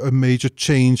a major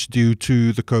change due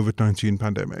to the COVID-19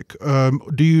 pandemic?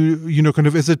 Do you kind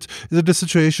of, is it a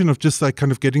situation of just like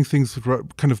kind of getting things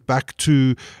kind of back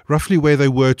to roughly where they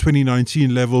were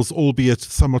 2019 levels, albeit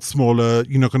somewhat smaller,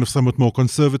 kind of somewhat more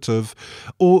conservative?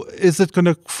 Or is it going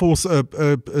to force a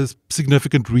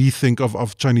significant rethink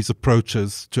of Chinese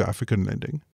approaches to African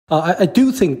lending? I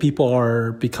do think people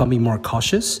are becoming more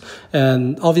cautious,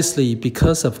 and obviously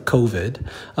because of COVID,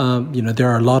 there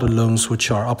are a lot of loans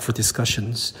which are up for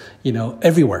discussions,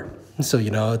 everywhere. So,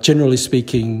 generally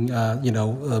speaking,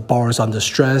 borrowers under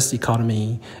stress,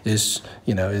 economy is,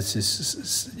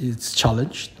 it's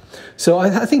challenged. So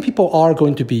I think people are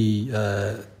going to be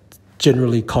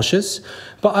generally cautious,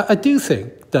 but I do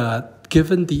think that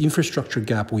given the infrastructure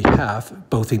gap we have,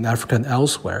 both in Africa and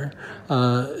elsewhere,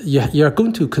 you're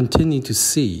going to continue to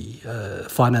see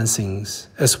financings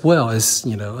as well as,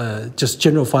 just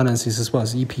general financings as well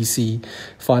as EPC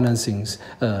financings,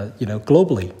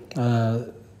 globally.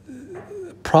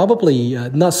 Probably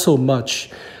not so much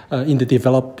in the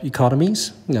developed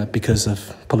economies because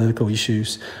of political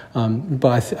issues,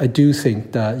 but I do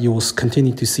think that you will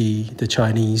continue to see the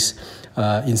Chinese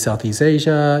in Southeast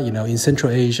Asia, in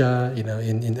Central Asia,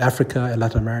 in Africa and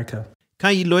Latin America.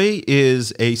 Kanyi Lui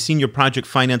is a senior project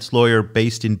finance lawyer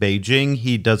based in Beijing.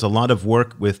 He does a lot of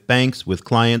work with banks, with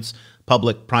clients,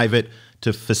 public, private,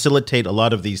 to facilitate a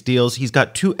lot of these deals. He's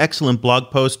got 2 excellent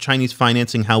blog posts, Chinese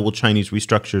Financing, How Will Chinese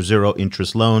Restructure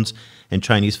Zero-Interest Loans, and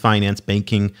Chinese Finance,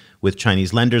 Banking with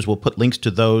Chinese Lenders. We'll put links to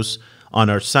those on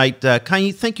our site.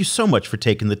 Kanyi, thank you so much for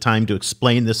taking the time to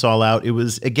explain this all out. It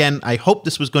was, again, I hope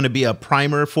this was going to be a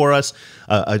primer for us,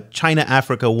 a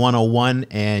China-Africa 101,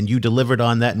 and you delivered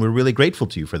on that, and we're really grateful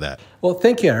to you for that. Well,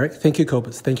 thank you, Eric. Thank you,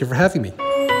 Cobus. Thank you for having me.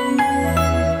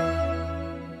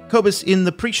 Cobus, in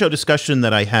the pre-show discussion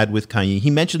that I had with Kanyi, he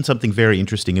mentioned something very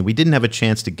interesting, and we didn't have a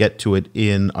chance to get to it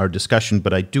in our discussion,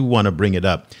 but I do want to bring it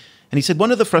up. And he said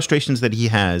one of the frustrations that he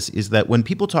has is that when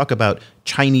people talk about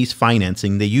Chinese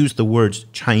financing, they use the words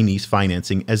Chinese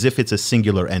financing as if it's a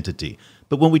singular entity.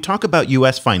 But when we talk about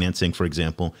U.S. financing, for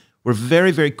example, we're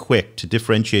very, very quick to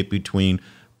differentiate between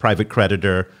private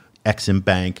creditor, Exim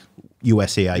Bank,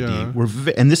 USAID.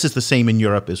 Yeah. And this is the same in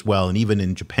Europe as well, and even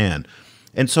in Japan.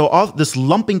 And so all this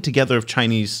lumping together of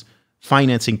Chinese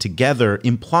financing together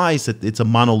implies that it's a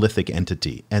monolithic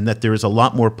entity and that there is a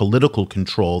lot more political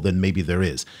control than maybe there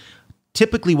is.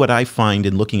 Typically what I find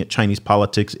in looking at Chinese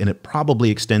politics, and it probably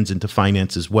extends into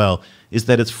finance as well, is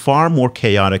that it's far more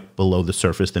chaotic below the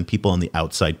surface than people on the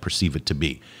outside perceive it to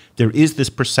be. There is this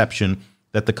perception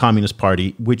that the Communist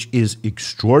Party, which is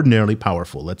extraordinarily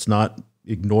powerful, let's not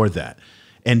ignore that,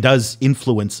 and does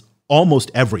influence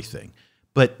almost everything,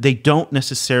 but they don't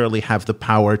necessarily have the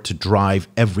power to drive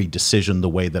every decision the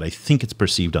way that I think it's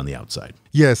perceived on the outside.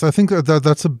 Yes, I think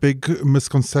that's a big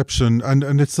misconception,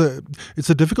 and it's a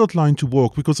difficult line to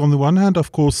walk, because on the one hand,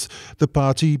 of course, the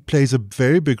party plays a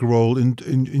very big role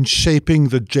in shaping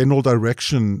the general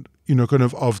direction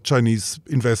of Chinese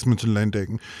investment and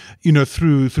lending,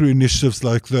 through initiatives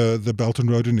like the Belt and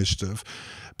Road Initiative.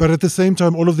 But at the same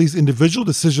time, all of these individual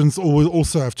decisions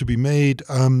also have to be made,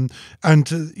 and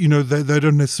they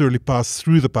don't necessarily pass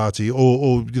through the party,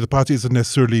 or the party isn't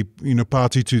necessarily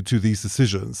party to these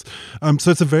decisions. So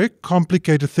it's a very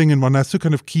complicated thing, and one has to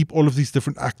kind of keep all of these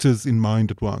different actors in mind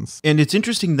at once. And it's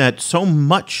interesting that so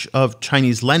much of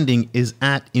Chinese lending is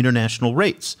at international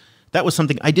rates. That was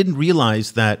something I didn't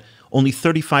realize, that only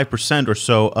 35% or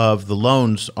so of the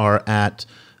loans are at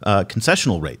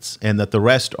concessional rates, and that the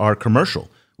rest are commercial,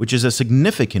 which is a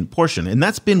significant portion. And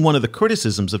that's been one of the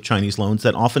criticisms of Chinese loans,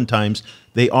 that oftentimes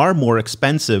they are more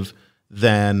expensive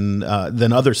than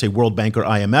other, say, World Bank or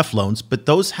IMF loans, but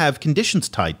those have conditions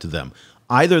tied to them.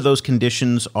 Either those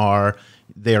conditions are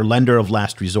they're lender of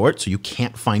last resort, so you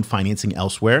can't find financing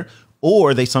elsewhere,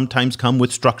 or they sometimes come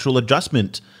with structural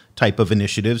adjustment type of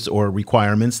initiatives or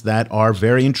requirements that are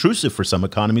very intrusive for some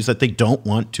economies that they don't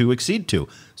want to accede to.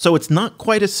 So it's not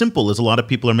quite as simple as a lot of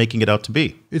people are making it out to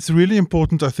be. It's really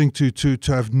important, I think, to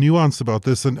have nuance about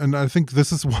this. And I think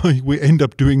this is why we end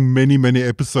up doing many, many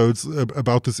episodes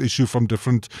about this issue from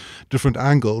different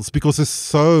angles, because there's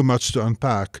so much to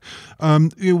unpack.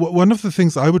 One of the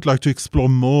things I would like to explore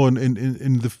more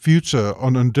in the future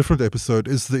on a different episode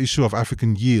is the issue of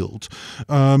African yield.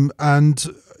 And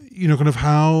kind of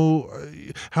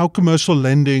how commercial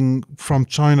lending from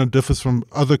China differs from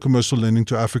other commercial lending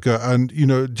to Africa, and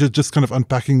just kind of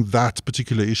unpacking that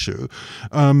particular issue.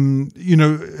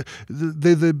 The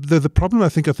problem I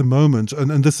think at the moment,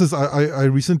 and this is I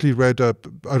recently wrote a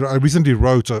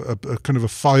kind of a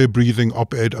fire-breathing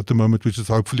op-ed at the moment, which is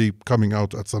hopefully coming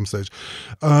out at some stage,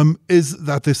 is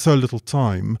that there's so little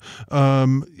time.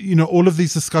 All of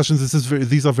these discussions,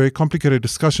 these are very complicated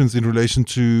discussions in relation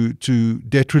to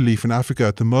debt relief in Africa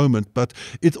at the moment, but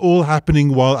it's all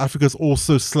happening while Africa is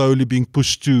also slowly being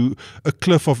pushed to a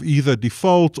cliff of either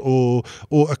default or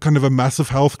a kind of a massive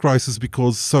health crisis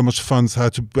because so much funds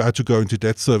had to go into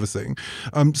debt servicing.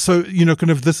 So kind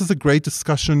of this is a great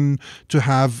discussion to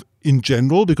have in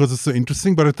general because it's so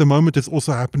interesting, but at the moment it's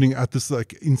also happening at this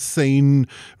like insane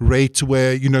rate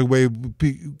where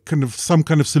kind of some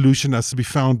kind of solution has to be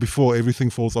found before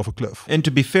everything falls off a cliff. And to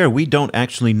be fair, we don't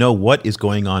actually know what is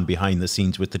going on behind the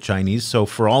scenes with the Chinese. So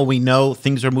for all we know,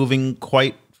 things are moving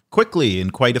quite quickly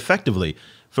and quite effectively.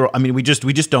 We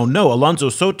just don't know. Alonso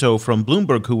Soto from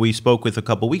Bloomberg, who we spoke with a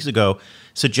couple weeks ago,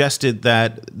 suggested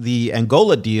that the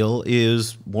Angola deal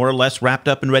is more or less wrapped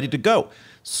up and ready to go.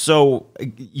 So,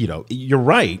 you're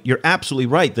right. You're absolutely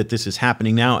right that this is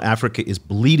happening now. Africa is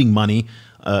bleeding money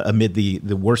amid the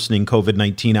worsening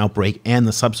COVID-19 outbreak and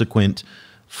the subsequent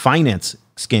finance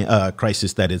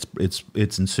crisis that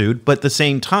it's ensued. But at the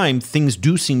same time, things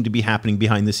do seem to be happening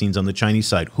behind the scenes on the Chinese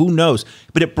side. Who knows?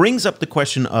 But it brings up the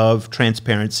question of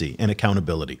transparency and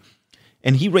accountability.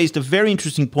 And he raised a very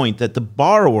interesting point that the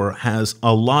borrower has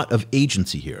a lot of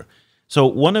agency here. So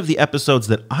one of the episodes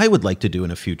that I would like to do in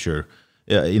the future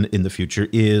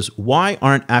is why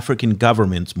aren't African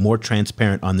governments more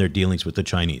transparent on their dealings with the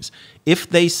Chinese? If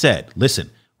they said,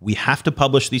 listen, we have to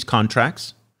publish these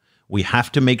contracts, we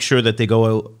have to make sure that they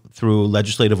go through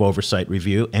legislative oversight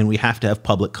review, and we have to have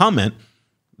public comment,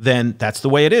 then that's the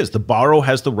way it is. The borrower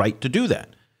has the right to do that.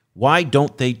 Why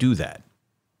don't they do that?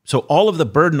 So all of the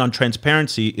burden on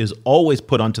transparency is always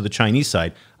put onto the Chinese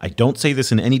side. I don't say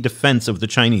this in any defense of the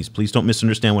Chinese. Please don't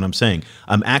misunderstand what I'm saying.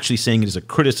 I'm actually saying it as a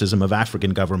criticism of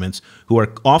African governments who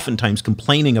are oftentimes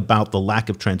complaining about the lack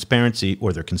of transparency,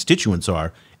 or their constituents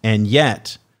are, and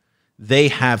yet they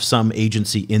have some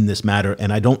agency in this matter.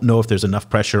 And I don't know if there's enough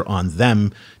pressure on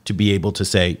them to be able to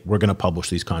say, we're going to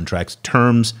publish these contracts,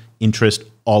 terms, interest,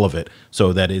 all of it,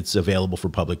 so that it's available for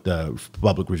public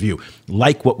review,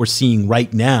 like what we're seeing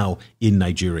right now in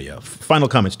Nigeria. Final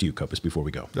comments to you, Cobus, before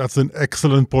we go. That's an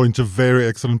excellent point, a very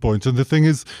excellent point. And the thing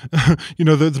is,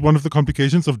 that's one of the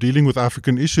complications of dealing with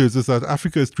African issues is that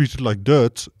Africa is treated like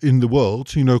dirt in the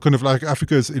world. Kind of like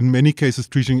Africa is in many cases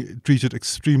treated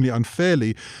extremely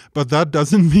unfairly, but that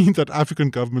doesn't mean that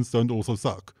African governments don't also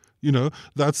suck.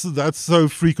 That's so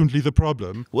frequently the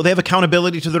problem. Well, they have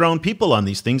accountability to their own people on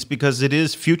these things because it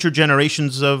is future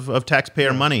generations of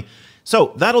taxpayer money.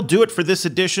 So that'll do it for this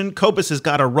edition. Cobus has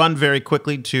got to run very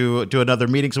quickly to another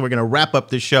meeting, so we're going to wrap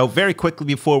up this show very quickly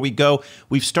before we go.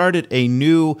 We've started a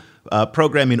new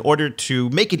program in order to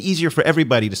make it easier for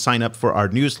everybody to sign up for our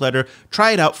newsletter. Try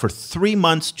it out for 3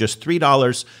 months, just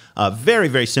 $3. Very,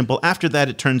 very simple. After that,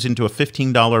 it turns into a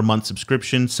 $15 a month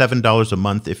subscription, $7 a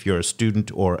month if you're a student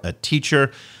or a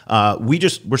teacher.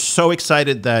 We're so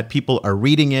excited that people are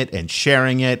reading it and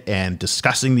sharing it and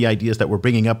discussing the ideas that we're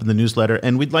bringing up in the newsletter,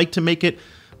 and we'd like to make it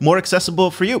more accessible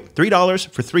for you.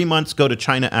 $3 for 3 months. Go to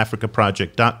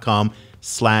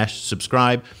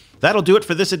ChinaAfricaProject.com/subscribe. That'll do it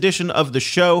for this edition of the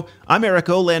show. I'm Eric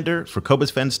Olander for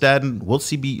Cobus Van Staden.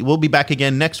 We'll be back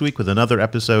again next week with another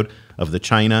episode of the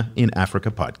China in Africa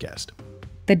podcast.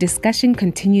 The discussion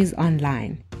continues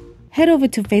online. Head over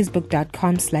to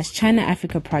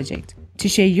facebook.com/ChinaAfricaProject to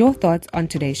share your thoughts on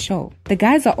today's show. The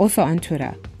guys are also on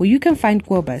Twitter, where you can find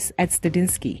Cobus at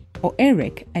Stadinsky or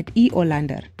Eric at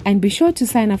E.Olander. And be sure to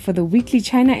sign up for the weekly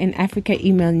China in Africa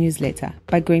email newsletter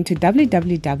by going to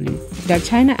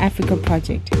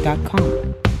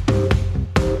www.ChinaAfricaProject.com.